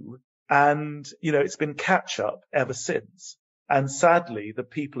coup. And, it's been catch up ever since. And sadly, the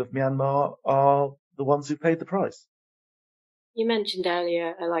people of Myanmar are the ones who paid the price. You mentioned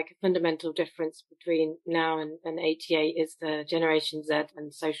earlier, a fundamental difference between now and 88 is the Generation Z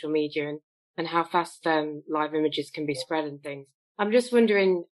and social media and how fast live images can be spread and things. I'm just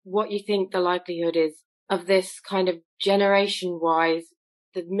wondering what you think the likelihood is of this kind of generation-wise,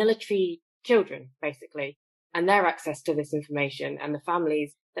 the military children, basically, and their access to this information and the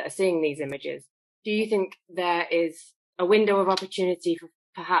families that are seeing these images. Do you think there is a window of opportunity for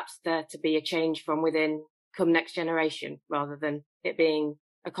perhaps there to be a change from within come next generation rather than it being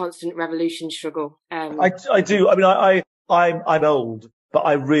a constant revolution struggle? I do. I mean, I'm old, but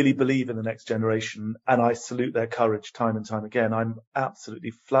I really believe in the next generation and I salute their courage time and time again. I'm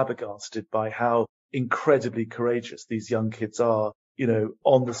absolutely flabbergasted by how incredibly courageous these young kids are,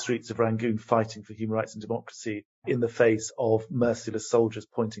 on the streets of Rangoon fighting for human rights and democracy in the face of merciless soldiers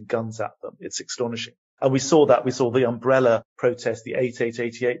pointing guns at them. It's astonishing. And we saw the umbrella protest, the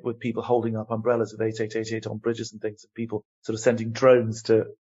 8888, with people holding up umbrellas of 8888 on bridges and things, and people sort of sending drones to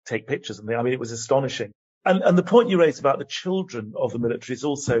take pictures and things. I mean, it was astonishing. And the point you raised about the children of the military is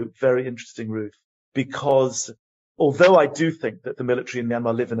also very interesting, Ruth, because although I do think that the military in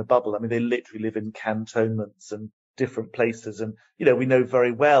Myanmar live in a bubble, I mean, they literally live in cantonments and different places. And, we know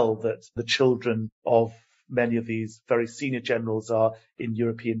very well that the children of many of these very senior generals are in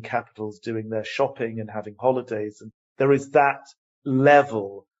European capitals doing their shopping and having holidays. And there is that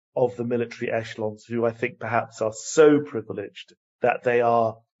level of the military echelons who I think perhaps are so privileged that they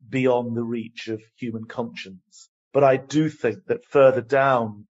are beyond the reach of human conscience. But I do think that further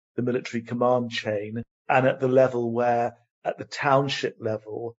down the military command chain and at the level where at the township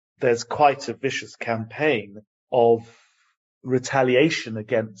level, there's quite a vicious campaign of retaliation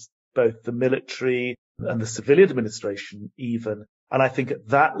against both the military and the civilian administration even. And I think at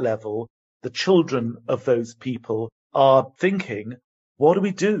that level, the children of those people are thinking, what do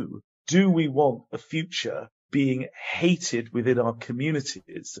we do? Do we want a future being hated within our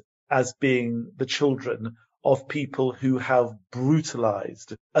communities as being the children of people who have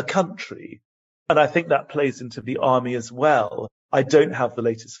brutalized a country? And I think that plays into the army as well. I don't have the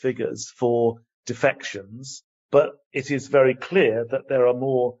latest figures for defections, but it is very clear that there are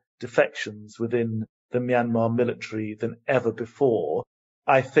more defections within the Myanmar military than ever before.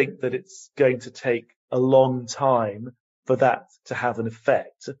 I think that it's going to take a long time for that to have an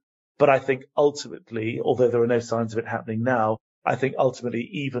effect. But I think ultimately, although there are no signs of it happening now, I think ultimately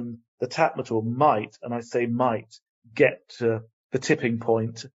even the Tatmadaw might, and I say might, get to the tipping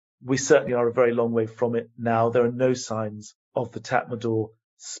point. We certainly are a very long way from it now. There are no signs of the Tatmadaw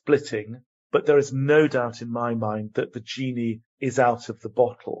splitting, but there is no doubt in my mind that the genie is out of the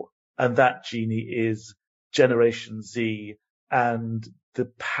bottle, and that genie is Generation Z and the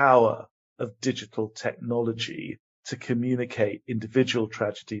power of digital technology to communicate individual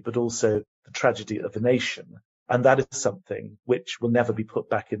tragedy, but also the tragedy of a nation. And that is something which will never be put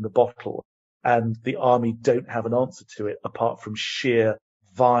back in the bottle. And the army don't have an answer to it apart from sheer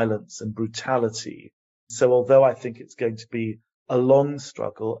violence and brutality. So although I think it's going to be a long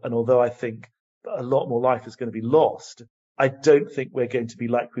struggle, and although I think a lot more life is going to be lost, I don't think we're going to be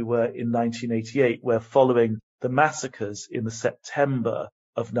like we were in 1988, where following the massacres in the September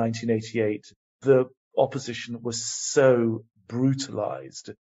of 1988, the opposition was so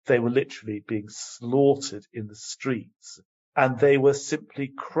brutalized. They were literally being slaughtered in the streets, and they were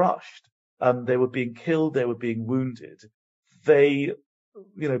simply crushed. They were being killed. They were being wounded.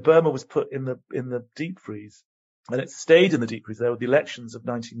 Burma was put in the deep freeze, and it stayed in the deep freeze. There were the elections of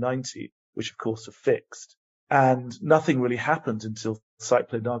 1990, which of course were fixed, and nothing really happened until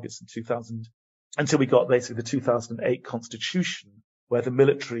Cyclone Nargis in 2000, until we got basically the 2008 constitution, where the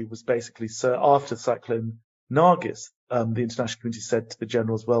military was basically, after Cyclone Nargis, the international community said to the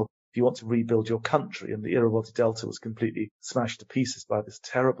generals, well, if you want to rebuild your country, and the Irrawaddy Delta was completely smashed to pieces by this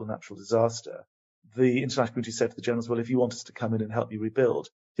terrible natural disaster, the international community said to the generals, well, if you want us to come in and help you rebuild,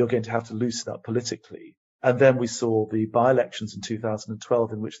 you're going to have to loosen up politically. And then we saw the by-elections in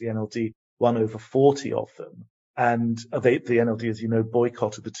 2012 in which the NLD won over 40 of them. And the NLD, as you know,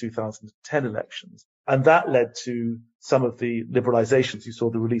 boycotted the 2010 elections. And that led to some of the liberalizations. You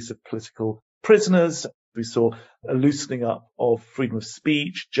saw the release of political prisoners. We saw a loosening up of freedom of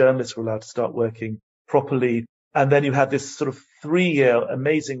speech. Journalists were allowed to start working properly. And then you had this sort of 3-year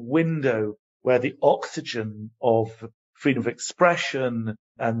amazing window where the oxygen of freedom of expression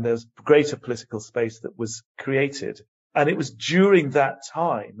and there's greater political space that was created. And it was during that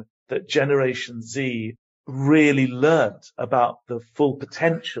time that Generation Z really learned about the full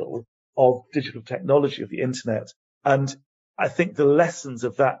potential of digital technology, of the internet. And I think the lessons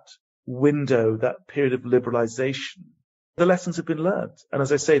of that window, that period of liberalization, the lessons have been learned. And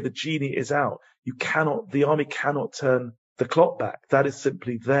as I say, the genie is out. The army cannot turn the clock back. That is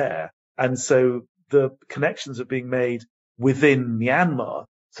simply there. And so the connections are being made within Myanmar.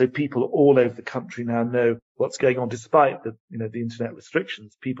 So people all over the country now know what's going on, despite the internet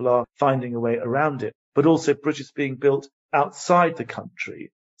restrictions. People are finding a way around it, but also bridges being built outside the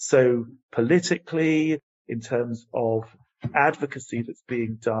country. So politically, in terms of advocacy that's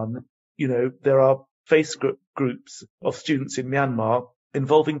being done, there are Facebook groups of students in Myanmar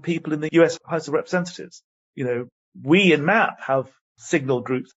involving people in the US House of Representatives. We in MAP have signal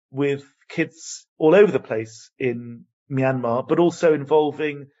groups with kids all over the place in Myanmar, but also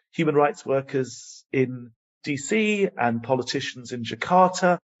involving human rights workers in DC and politicians in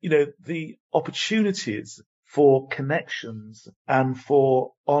Jakarta. The opportunities for connections and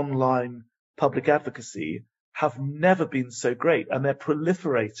for online public advocacy have never been so great, and they're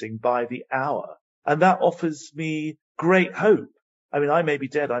proliferating by the hour. And that offers me great hope. I mean, I may be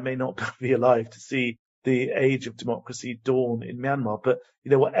dead. I may not be alive to see the age of democracy dawn in Myanmar. But,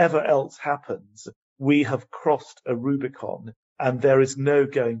 whatever else happens, we have crossed a Rubicon and there is no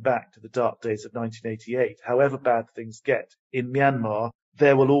going back to the dark days of 1988. However bad things get in Myanmar,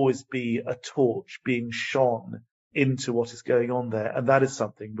 there will always be a torch being shone into what is going on there. And that is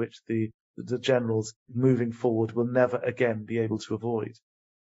something which the generals moving forward will never again be able to avoid.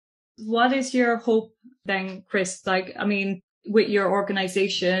 What is your hope then, Chris? With your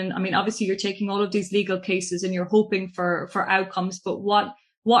organization, obviously you're taking all of these legal cases and you're hoping for outcomes, but what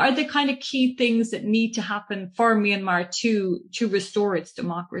are the kind of key things that need to happen for Myanmar to restore its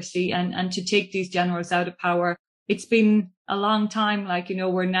democracy and to take these generals out of power? It's been a long time.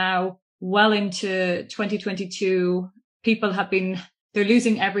 We're now well into 2022. They're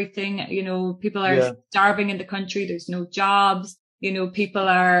losing everything. People are starving in the country. There's no jobs.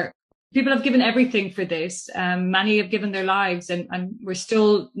 People have given everything for this. Many have given their lives and we're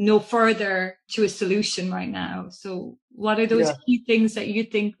still no further to a solution right now. So what are those key things that you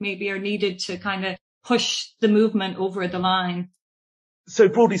think maybe are needed to kind of push the movement over the line? So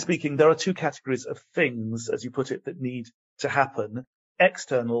broadly speaking, there are two categories of things, as you put it, that need to happen: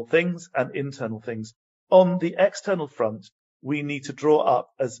 external things and internal things. On the external front, we need to draw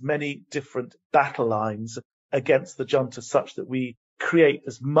up as many different battle lines against the junta such that we create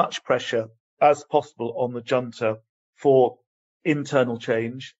as much pressure as possible on the junta for internal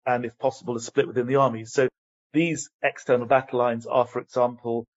change and, if possible, a split within the army. So these external battle lines are, for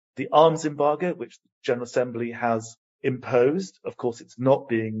example, the arms embargo, which the General Assembly has imposed. Of course, it's not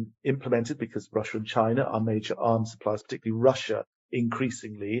being implemented because Russia and China are major arms suppliers, particularly Russia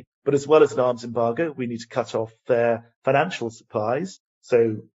increasingly. But as well as an arms embargo, we need to cut off their financial supplies.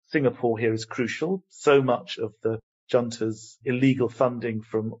 So Singapore here is crucial. So much of the junta's illegal funding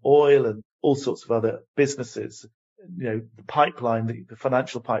from oil and all sorts of other businesses, the pipeline, the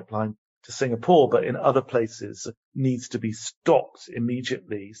financial pipeline to Singapore, but in other places needs to be stopped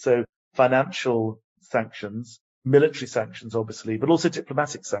immediately. So financial sanctions, military sanctions, obviously, but also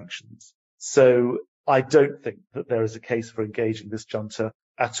diplomatic sanctions. So I don't think that there is a case for engaging this junta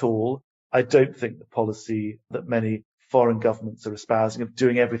at all. I don't think the policy that many foreign governments are espousing of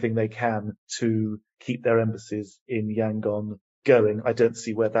doing everything they can to keep their embassies in Yangon going. I don't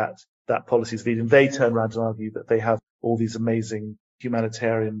see where that policy is leading. They turn around and argue that they have all these amazing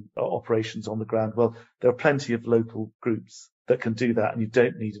humanitarian operations on the ground. Well, there are plenty of local groups that can do that, and you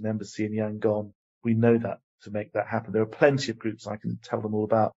don't need an embassy in Yangon. We know that to make that happen. There are plenty of groups, I can tell them all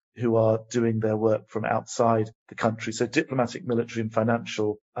about, who are doing their work from outside the country. So diplomatic, military and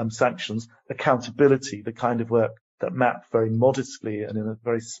financial sanctions, accountability, the kind of work that MAP very modestly and in a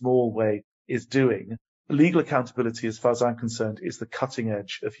very small way is doing. legal accountability, as far as I'm concerned, is the cutting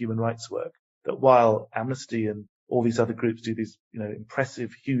edge of human rights work. That while Amnesty and all these other groups do these,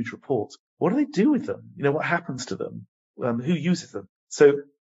 impressive, huge reports, what do they do with them? What happens to them? Who uses them? So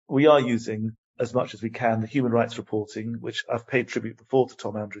we are using, as much as we can, the human rights reporting, which I've paid tribute before to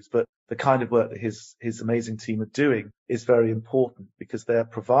Tom Andrews, but the kind of work that his amazing team are doing is very important because they're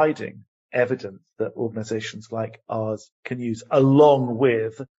providing evidence that organizations like ours can use, along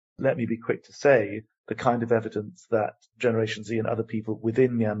with, let me be quick to say, the kind of evidence that Generation Z and other people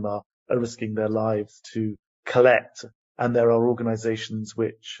within Myanmar are risking their lives to collect. And there are organizations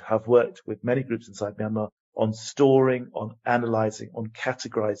which have worked with many groups inside Myanmar on storing, on analyzing, on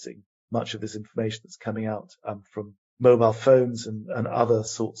categorizing much of this information that's coming out from mobile phones and other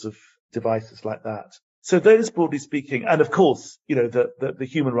sorts of devices like that. So that is broadly speaking. And of course, the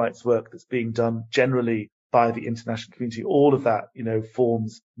human rights work that's being done generally by the international community, all of that,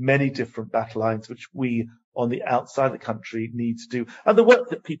 forms many different battle lines, which we on the outside of the country need to do. And the work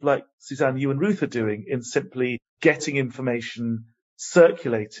that people like Suzanne, you and Ruth are doing in simply getting information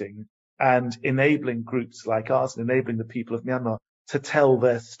circulating and enabling groups like ours and enabling the people of Myanmar to tell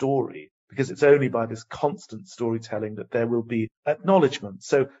their story, because it's only by this constant storytelling that there will be acknowledgement.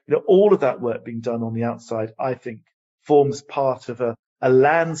 So, all of that work being done on the outside, I think, forms part of a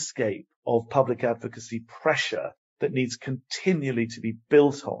landscape of public advocacy pressure that needs continually to be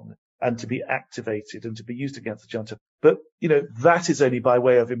built on and to be activated and to be used against the junta. But, that is only by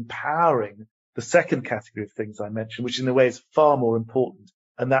way of empowering the second category of things I mentioned, which in a way is far more important.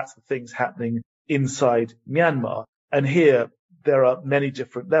 And that's the things happening inside Myanmar. And here there are many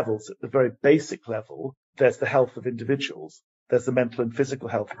different levels. At the very basic level, there's the health of individuals. There's the mental and physical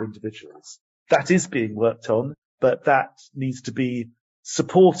health of individuals. That is being worked on, but that needs to be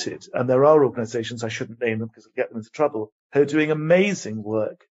supported. And there are organizations, I shouldn't name them because I'll get them into trouble, who are doing amazing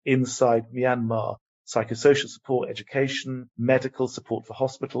work inside Myanmar, psychosocial support, education, medical support for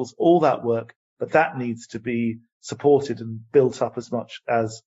hospitals, all that work. But that needs to be supported and built up as much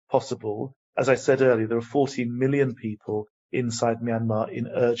as possible. As I said earlier, there are 14 million people inside Myanmar in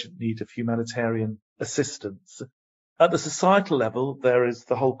urgent need of humanitarian assistance. At the societal level, there is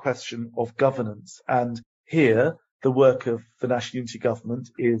the whole question of governance. And here, the work of the National Unity Government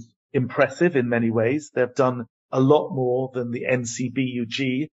is impressive in many ways. They've done a lot more than the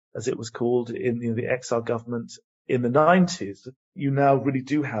NCBUG, as it was called in the exile government in the 90s. You now really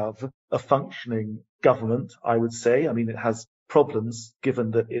do have a functioning government, I would say. I mean, it has problems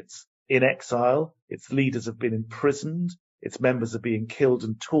given that it's in exile, its leaders have been imprisoned, its members are being killed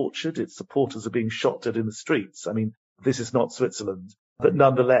and tortured, its supporters are being shot dead in the streets. I mean, this is not Switzerland. But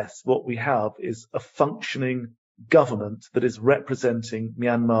nonetheless, what we have is a functioning government that is representing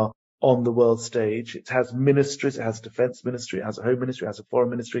Myanmar on the world stage. It has ministries, it has a defense ministry, it has a home ministry, it has a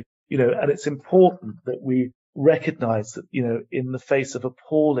foreign ministry, and it's important that we recognize that, in the face of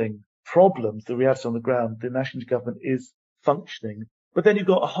appalling problems, the reality on the ground, the national government is functioning. But then you've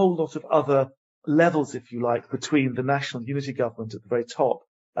got a whole lot of other levels, if you like, between the national unity government at the very top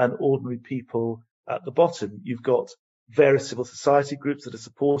and ordinary people at the bottom. You've got various civil society groups that are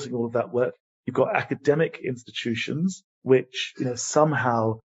supporting all of that work. You've got academic institutions, which,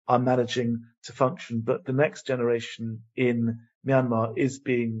 somehow are managing to function. But the next generation in Myanmar is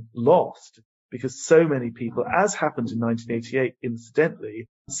being lost because so many people, as happened in 1988, incidentally,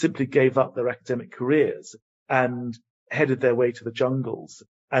 simply gave up their academic careers and headed their way to the jungles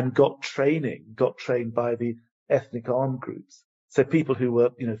and got trained by the ethnic armed groups. So people who were,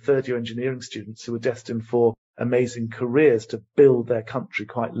 third year engineering students who were destined for amazing careers to build their country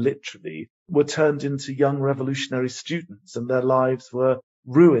quite literally were turned into young revolutionary students, and their lives were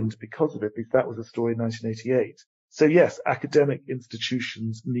ruined because of it, because that was a story in 1988. So yes, academic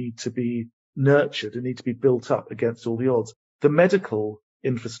institutions need to be nurtured and need to be built up against all the odds. The medical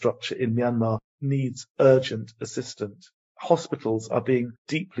infrastructure in Myanmar needs urgent assistance. Hospitals are being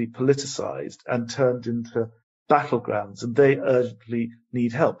deeply politicized and turned into battlegrounds, and they urgently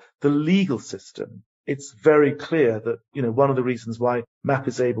need help. The legal system, it's very clear that, one of the reasons why MAP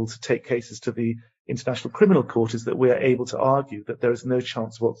is able to take cases to the International Criminal Court is that we are able to argue that there is no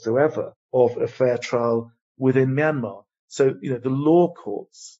chance whatsoever of a fair trial within Myanmar. So, the law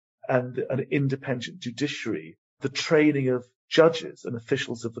courts and an independent judiciary, the training of judges and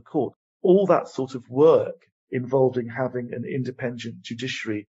officials of the court, all that sort of work involving having an independent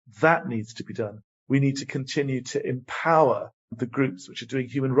judiciary, that needs to be done. We need to continue to empower the groups which are doing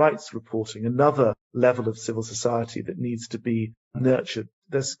human rights reporting, another level of civil society that needs to be nurtured.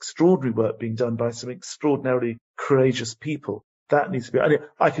 There's extraordinary work being done by some extraordinarily courageous people. That needs to be,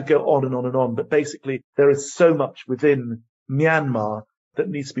 I could go on and on and on, but basically there is so much within Myanmar that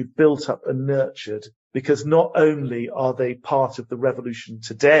needs to be built up and nurtured because not only are they part of the revolution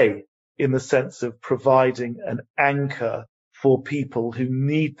today in the sense of providing an anchor for people who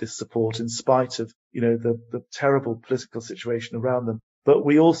need this support in spite of, the terrible political situation around them, but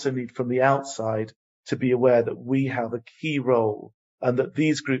we also need from the outside to be aware that we have a key role and that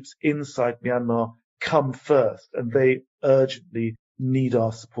these groups inside Myanmar come first and they urgently need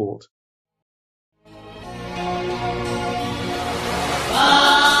our support.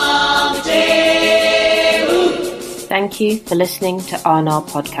 Thank you for listening to Arnar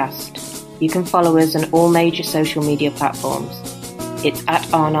Podcast. You can follow us on all major social media platforms. It's at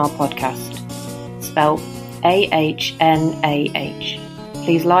Arnar Podcast, spelled AHNAH.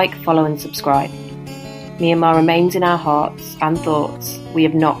 Please like, follow and subscribe. Myanmar remains in our hearts and thoughts. We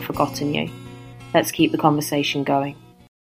have not forgotten you. Let's keep the conversation going.